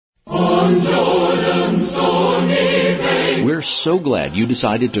We're so glad you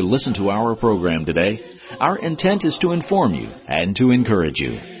decided to listen to our program today. Our intent is to inform you and to encourage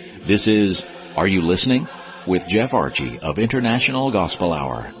you. This is Are You Listening? With Jeff Archie of International Gospel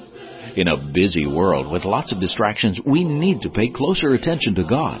Hour. In a busy world with lots of distractions, we need to pay closer attention to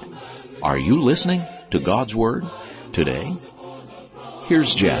God. Are you listening to God's Word today?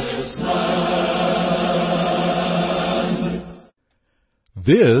 Here's Jeff.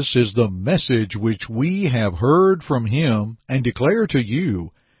 This is the message which we have heard from Him and declare to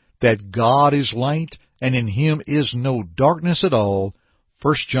you, that God is light, and in Him is no darkness at all.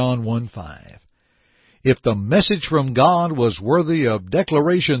 1 John 1:5. If the message from God was worthy of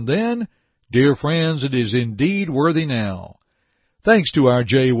declaration then, dear friends, it is indeed worthy now. Thanks to our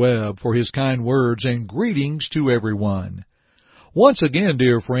J. Webb for his kind words, and greetings to everyone. Once again,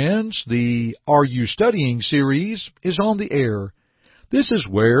 dear friends, the Are You Studying series is on the air. This is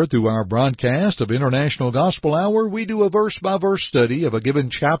where, through our broadcast of International Gospel Hour, we do a verse-by-verse study of a given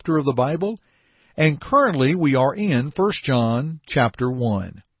chapter of the Bible, and currently we are in 1 John chapter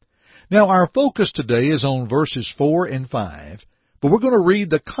 1. Now, our focus today is on verses 4 and 5, but we're going to read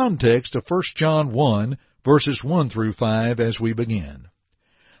the context of 1 John 1, verses 1 through 5 as we begin.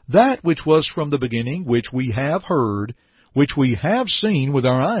 That which was from the beginning, which we have heard, which we have seen with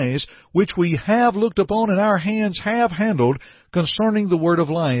our eyes, which we have looked upon and our hands have handled, concerning the word of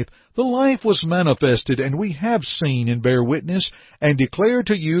life. The life was manifested, and we have seen and bear witness, and declare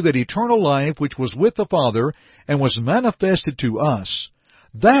to you that eternal life which was with the Father, and was manifested to us.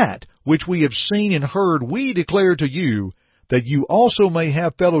 That which we have seen and heard we declare to you, that you also may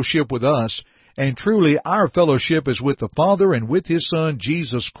have fellowship with us. And truly our fellowship is with the Father and with His Son,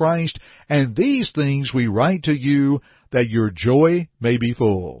 Jesus Christ. And these things we write to you, that your joy may be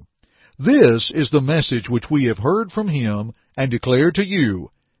full. This is the message which we have heard from Him, and declare to you,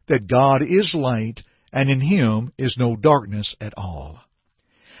 that God is light, and in Him is no darkness at all.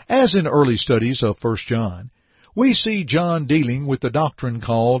 As in early studies of 1 John, we see John dealing with the doctrine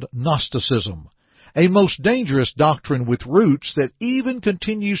called Gnosticism, a most dangerous doctrine with roots that even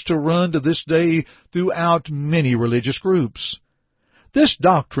continues to run to this day throughout many religious groups. This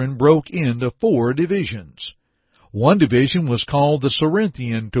doctrine broke into 4 divisions. One division was called the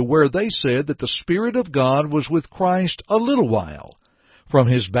Cerinthian, to where they said that the Spirit of God was with Christ a little while, from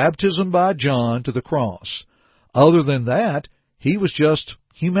His baptism by John to the cross. Other than that, He was just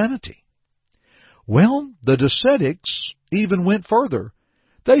humanity. Well, the Docetics even went further.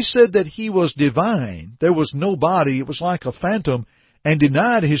 They said that He was divine. There was no body. It was like a phantom, and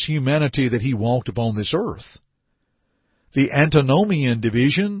denied His humanity, that He walked upon this earth. The Antinomian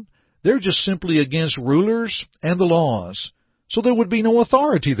division, they're just simply against rulers and the laws, so there would be no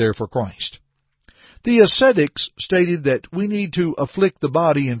authority there for Christ. The ascetics stated that we need to afflict the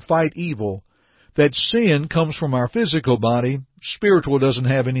body and fight evil, that sin comes from our physical body, spiritual doesn't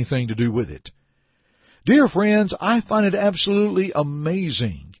have anything to do with it. Dear friends, I find it absolutely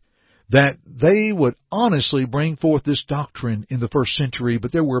amazing that they would honestly bring forth this doctrine in the first century,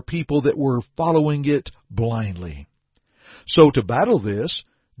 but there were people that were following it blindly. So to battle this,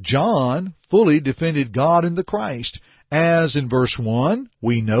 John fully defended God and the Christ, as in verse 1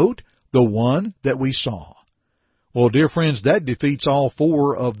 we note, the one that we saw. Well, dear friends, that defeats all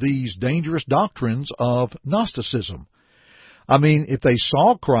 4 of these dangerous doctrines of Gnosticism. I mean, if they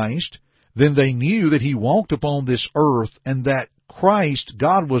saw Christ, then they knew that He walked upon this earth, and that Christ,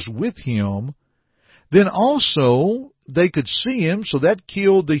 God, was with Him. Then also they could see Him, so that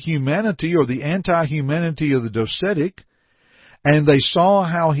killed the humanity or the anti-humanity of the Docetic. And they saw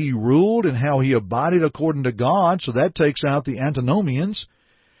how He ruled and how He abided according to God, so that takes out the Antinomians.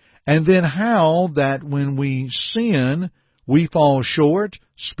 And then how that when we sin, we fall short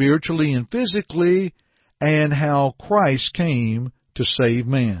spiritually and physically, and how Christ came to save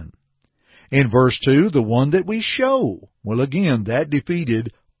man. In verse 2, the one that we show. Well, again, that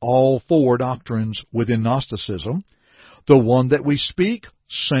defeated all 4 doctrines within Gnosticism. The one that we speak,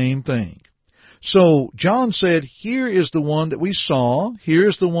 same thing. So John said, here is the one that we saw, here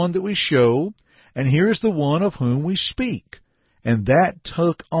is the one that we show, and here is the one of whom we speak. And that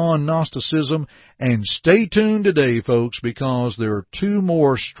took on Gnosticism. And stay tuned today, folks, because there are 2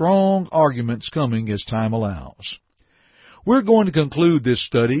 more strong arguments coming as time allows. We're going to conclude this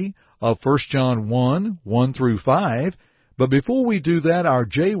study of 1 John 1, 1 through 5. But before we do that, our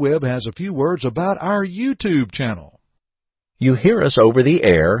J. Webb has a few words about our YouTube channel. You hear us over the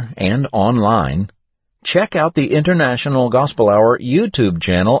air and online. Check out the International Gospel Hour YouTube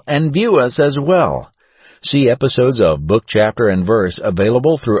channel and view us as well. See episodes of Book, Chapter, and Verse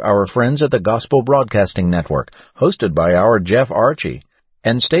available through our friends at the Gospel Broadcasting Network, hosted by our Jeff Archie.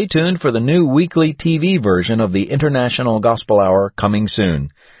 And stay tuned for the new weekly TV version of the International Gospel Hour coming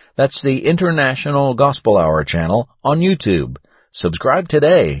soon. That's the International Gospel Hour channel on YouTube. Subscribe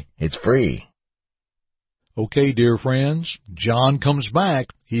today. It's free. Okay, dear friends, John comes back.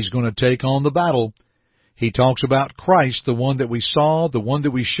 He's going to take on the battle. He talks about Christ, the one that we saw, the one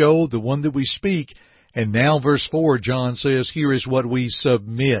that we show, the one that we speak. And now verse 4, John says, here is what we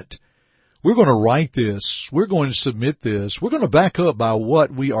submit. We're going to write this. We're going to submit this. We're going to back up by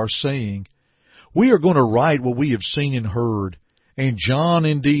what we are saying. We are going to write what we have seen and heard. And John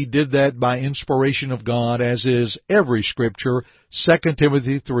indeed did that by inspiration of God, as is every Scripture, 2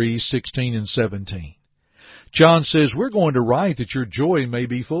 Timothy 3:16 and 17. John says, we're going to write that your joy may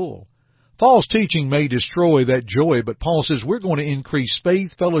be full. False teaching may destroy that joy, but Paul says we're going to increase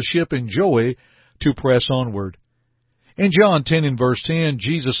faith, fellowship, and joy to press onward. In John 10 and verse 10,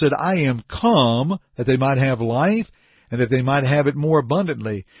 Jesus said, I am come that they might have life and that they might have it more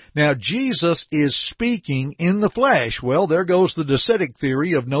abundantly. Now, Jesus is speaking in the flesh. Well, there goes the Docetic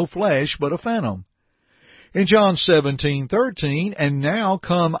theory of no flesh but a phantom. In John 17:13, and now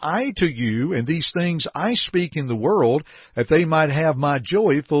come I to you, and these things I speak in the world, that they might have my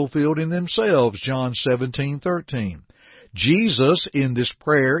joy fulfilled in themselves. John 17:13. Jesus in this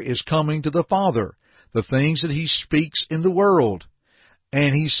prayer is coming to the Father, the things that He speaks in the world.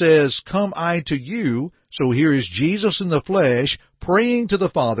 And He says, come I to you. So here is Jesus in the flesh praying to the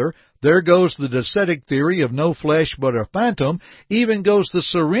Father. There goes the Docetic theory of no flesh but a phantom. Even goes the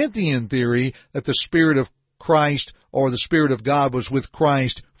Cerinthian theory that the Spirit of Christ or the Spirit of God was with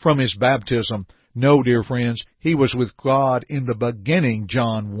Christ from His baptism. No, dear friends, He was with God in the beginning,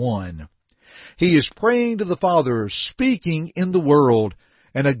 John 1. He is praying to the Father, speaking in the world,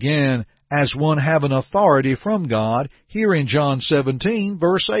 and again, as one having authority from God, here in John 17,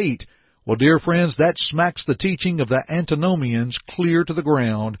 verse 8. Well, dear friends, that smacks the teaching of the antinomians clear to the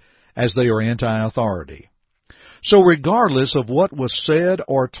ground, as they are anti-authority. So regardless of what was said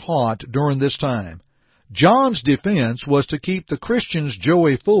or taught during this time, John's defense was to keep the Christian's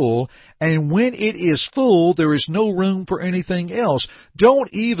joy full, and when it is full, there is no room for anything else. Don't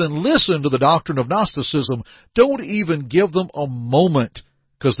even listen to the doctrine of Gnosticism. Don't even give them a moment,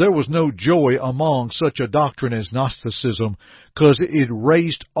 because there was no joy among such a doctrine as Gnosticism, because it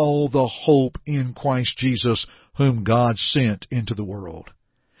erased all the hope in Christ Jesus, whom God sent into the world.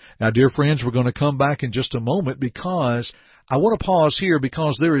 Now, dear friends, we're going to come back in just a moment, because I want to pause here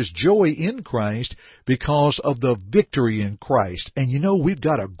because there is joy in Christ because of the victory in Christ. And you know, we've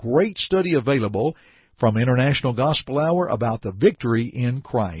got a great study available from International Gospel Hour about the victory in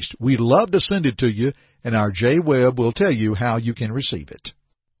Christ. We'd love to send it to you, and our Jay Webb will tell you how you can receive it.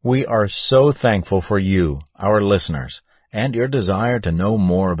 We are so thankful for you, our listeners, and your desire to know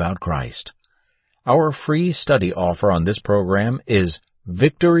more about Christ. Our free study offer on this program is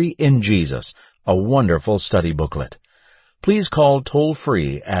Victory in Jesus, a wonderful study booklet. Please call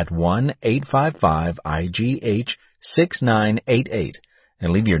toll-free at 1-855-IGH-6988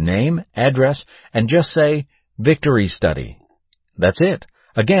 and leave your name, address, and just say, Victory Study. That's it.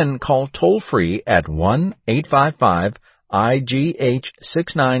 Again, call toll-free at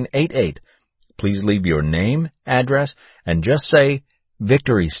 1-855-IGH-6988. Please leave your name, address, and just say,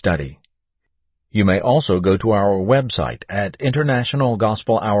 Victory Study. You may also go to our website at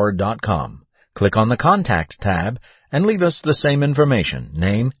internationalgospelhour.com. Click on the Contact tab and leave us the same information,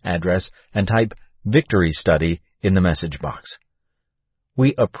 name, address, and type Victory Study in the message box.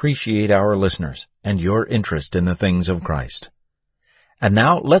 We appreciate our listeners and your interest in the things of Christ. And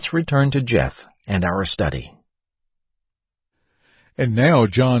now let's return to Jeff and our study. And now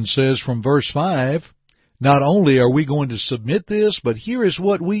John says from verse 5, not only are we going to submit this, but here is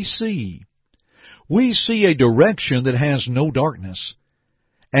what we see. We see a direction that has no darkness.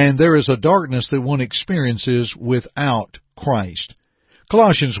 And there is a darkness that one experiences without Christ.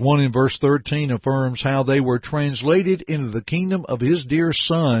 Colossians 1 and verse 13 affirms how they were translated into the kingdom of His dear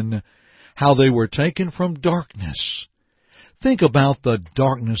Son, how they were taken from darkness. Think about the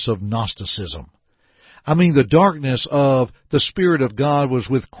darkness of Gnosticism. I mean, the darkness of the Spirit of God was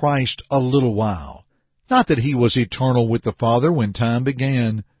with Christ a little while. Not that He was eternal with the Father when time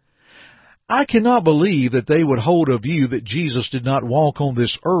began. I cannot believe that they would hold a view that Jesus did not walk on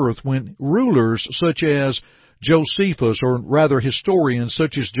this earth when rulers such as Josephus, or rather historians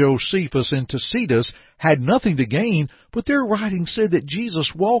such as Josephus and Tacitus, had nothing to gain, but their writings said that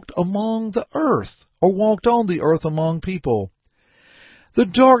Jesus walked among the earth, or walked on the earth among people. The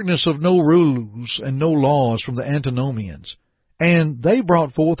darkness of no rules and no laws from the antinomians. And they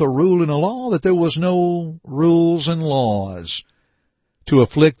brought forth a rule and a law that there was no rules and laws. To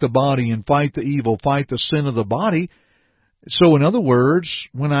afflict the body and fight the evil, fight the sin of the body, So in other words,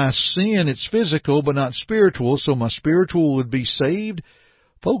 when I sin, it's physical but not spiritual, so my spiritual would be saved.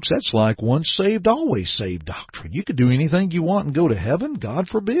 Folks, that's like once saved, always saved doctrine. You could do anything you want and go to heaven? God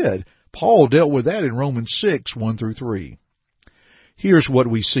forbid. Paul dealt with that in Romans 6, 1-3. Here's what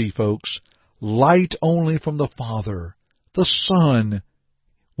we see, folks. Light only from the Father, the Son,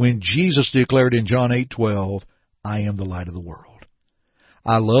 when Jesus declared in John 8:12, I am the light of the world.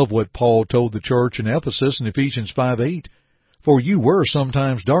 I love what Paul told the church in Ephesus in Ephesians 5:8. For you were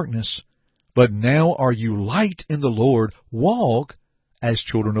sometimes darkness, but now are you light in the Lord. Walk as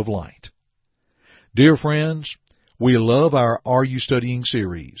children of light. Dear friends, we love our Are You Studying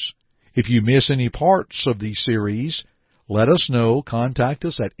series. If you miss any parts of these series, let us know. Contact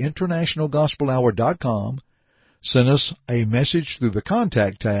us at internationalgospelhour.com. Send us a message through the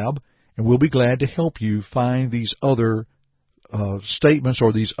Contact tab, and we'll be glad to help you find these other statements,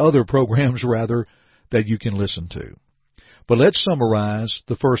 or these other programs, rather, that you can listen to. But let's summarize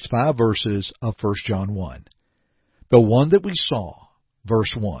the first 5 verses of 1 John 1. The one that we saw,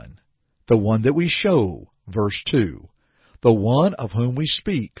 verse 1. The one that we show, verse 2. The one of whom we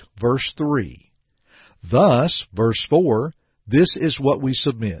speak, verse 3. Thus, verse 4, this is what we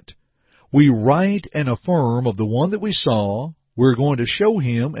submit. We write and affirm of the one that we saw. We're going to show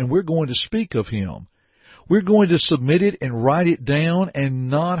him, and we're going to speak of him. We're going to submit it and write it down and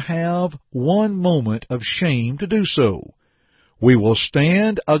not have one moment of shame to do so. We will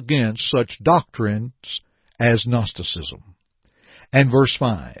stand against such doctrines as Gnosticism. And verse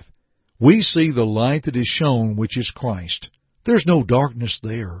 5, we see the light that is shown, which is Christ. There's no darkness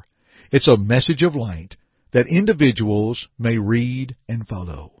there. It's a message of light that individuals may read and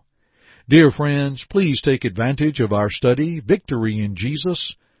follow. Dear friends, please take advantage of our study, Victory in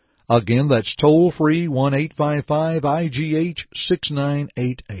Jesus. Again, that's toll-free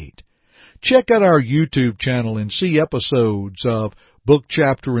 1-855-IGH-6988. Check out our YouTube channel and see episodes of Book,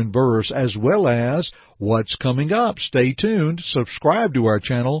 Chapter, and Verse, as well as what's coming up. Stay tuned, subscribe to our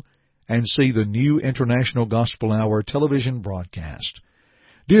channel, and see the new International Gospel Hour television broadcast.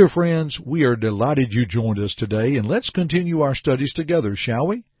 Dear friends, we are delighted you joined us today, and let's continue our studies together, shall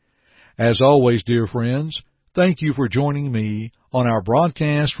we? As always, dear friends, thank you for joining me on our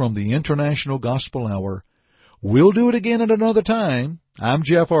broadcast from the International Gospel Hour. We'll do it again at another time. I'm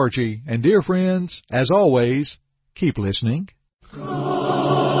Jeff Archie, and dear friends, as always, keep listening.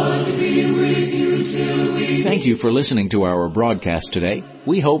 God be with you till we... Thank you for listening to our broadcast today.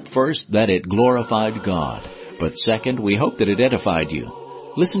 We hope first that it glorified God, but second, we hope that it edified you.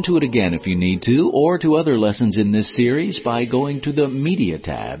 Listen to it again if you need to, or to other lessons in this series by going to the Media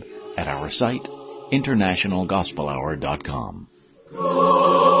tab at our site, internationalgospelhour.com.